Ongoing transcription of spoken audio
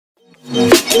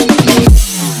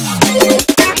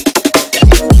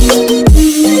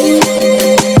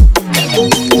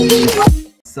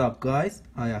guys,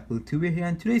 Apple2 here.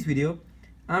 In today's video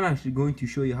I'm actually going to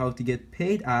show you how to get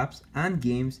paid apps and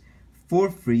games for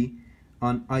free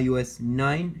on iOS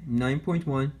 9,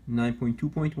 9.1,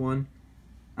 9.2.1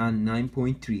 and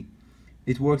 9.3.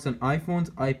 It works on iPhones,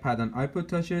 iPad and iPod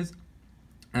touches,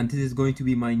 and this is going to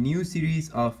be my new series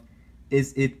of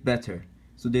Is It Better?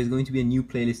 So there's going to be a new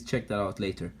playlist, check that out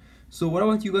later. So what I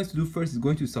want you guys to do first is go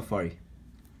into Safari.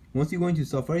 Once you go into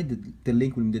Safari, the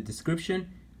link will be in the description.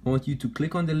 I want you to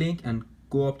click on the link and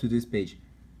go up to this page.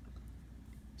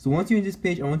 So once you're in this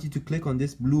page, I want you to click on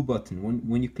this blue button.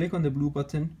 When you click on the blue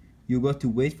button, you got to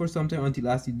wait for some time until it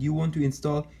asks you, do you want to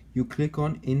install? You click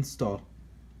on install.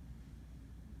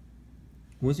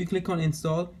 Once you click on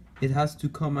install, it has to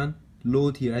come and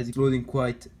load here, as it's loading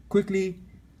quite quickly.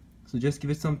 So just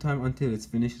give it some time until it's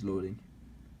finished loading.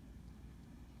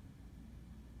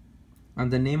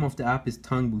 And the name of the app is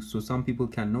Than. So some people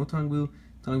can know Than.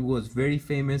 Than was very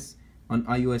famous on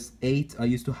iOS 8. I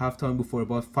used to have Than for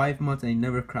about 5 months and it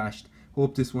never crashed.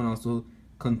 Hope this one also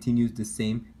continues the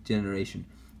same generation.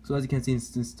 So as you can see,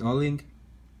 it's installing.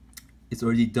 It's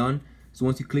already done. So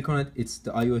once you click on it, it's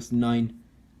the iOS 9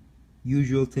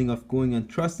 usual thing of going and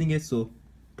trusting it. So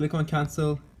click on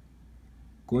cancel,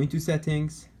 go into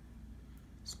settings,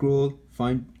 scroll,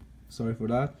 find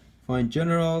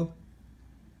general,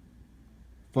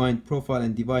 find profile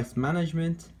and device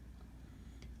management,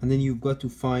 and then you've got to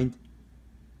find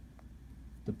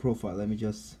the profile. Let me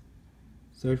just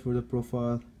search for the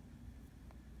profile.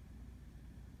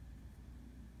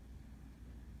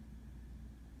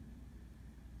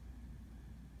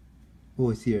 Oh,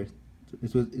 it's here.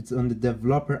 It's on the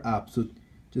developer app, so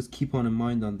just keep on in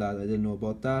mind on that. I didn't know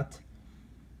about that.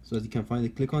 So as you can find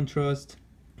it, click on trust,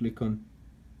 click on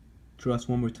trust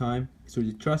one more time. It's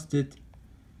already trusted.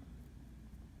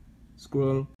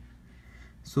 Scroll.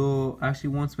 So actually,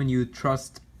 when you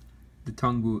trust the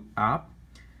Than app,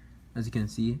 as you can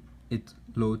see, it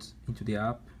loads into the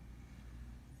app.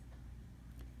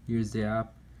 Here's the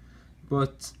app,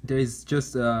 but there is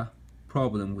just a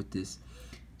problem with this.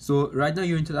 So right now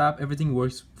you're into the app, everything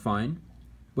works fine,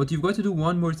 but you've got to do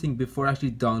one more thing before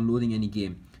actually downloading any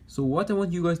game. So what I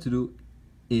want you guys to do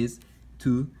is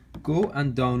to go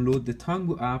and download the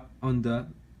Than app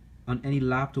on any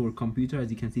laptop or computer.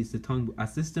 As you can see, it's the Than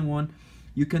Assistant one.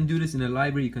 You can do this in a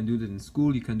library, you can do this in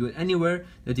school, you can do it anywhere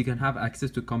that you can have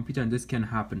access to a computer, and this can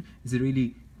happen. It's a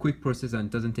really quick process and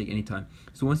it doesn't take any time.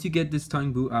 So once you get this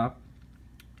Than app,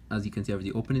 as you can see,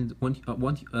 already open it. What I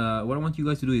want you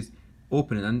guys to do is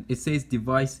open it, and it says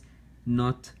device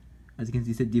not, as you can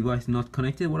see, it said device not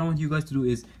connected. What I want you guys to do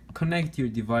is connect your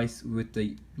device with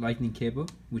the lightning cable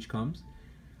which comes.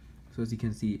 So as you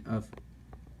can see, I've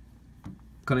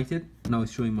connected. Now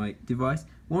it's showing my device.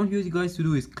 What I want you guys to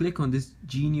do is click on this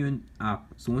genuine app.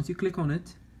 So once you click on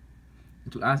it,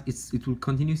 it will ask, it will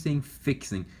continue saying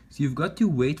fixing. So you've got to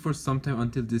wait for some time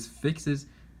until this fixes.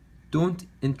 Don't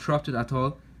interrupt it at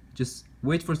all. Just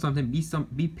wait for some time.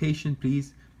 Be patient,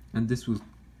 please, and this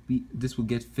will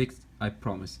get fixed, I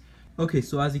promise. Okay,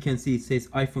 so as you can see, it says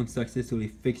iPhone successfully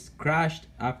fixed, crashed,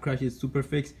 app crashes, super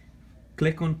fix.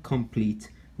 Click on complete.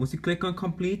 Once you click on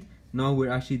complete, now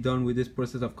we're actually done with this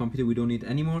process of computer. We don't need it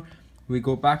anymore. We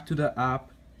go back to the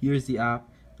app. Here's the app,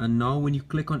 and now when you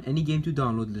click on any game to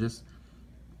download, just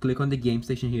click on the game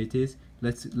section. Here it is.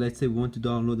 Let's say we want to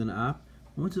download an app.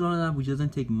 We want to download an app which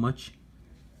doesn't take much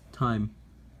time.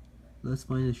 Let's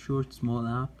find a short, small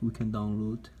app we can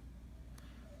download.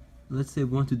 Let's say we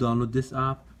want to download this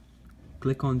app.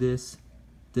 Click on this.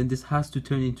 Then this has to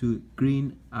turn into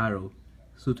green arrow,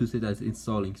 so to say that it's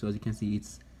installing. So as you can see,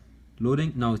 it's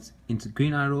loading. Now it's into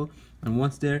green arrow, and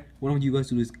once there, what I want you guys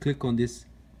to do is click on this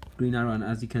green arrow, and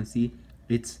as you can see,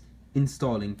 it's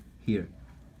installing here.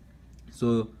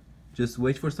 So just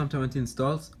wait for some time until it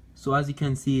installs. So as you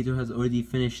can see, it has already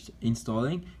finished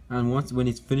installing, and when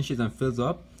it finishes and fills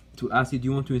up, it will ask you, do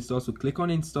you want to install? So click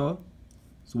on install.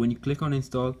 So when you click on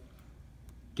install,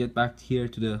 get back here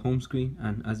to the home screen,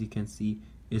 and as you can see,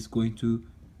 it's going to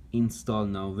install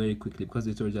now very quickly because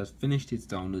it's already just finished. It's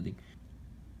downloading.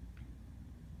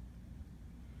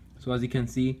 So as you can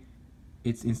see,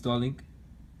 it's installing.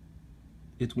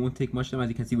 It won't take much time. As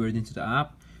you can see, we're into the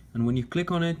app, and when you click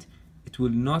on it, it will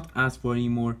not ask for any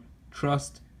more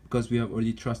trust because we have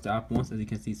already trusted the app once. As you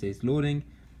can see, it says loading,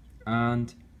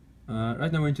 and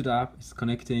right now we're into the app. It's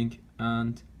connecting,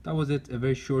 and that was it. A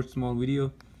very short, small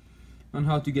video on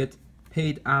how to get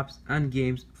paid apps and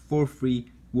games for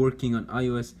free working on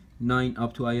iOS 9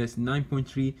 up to iOS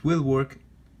 9.3. It will work,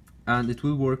 and it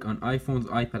will work on iPhones,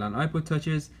 iPad and iPod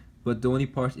touches, but the only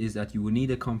part is that you will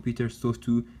need a computer so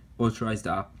to authorize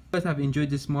the app. If you guys have enjoyed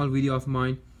this small video of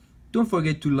mine, Don't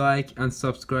forget to like and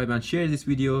subscribe and share this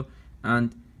video,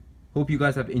 and hope you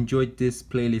guys have enjoyed this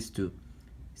playlist too.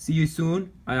 See you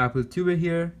soon. iAppleTuber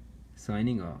here,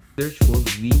 signing off. Search for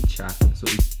WeChat, so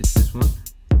it's this one.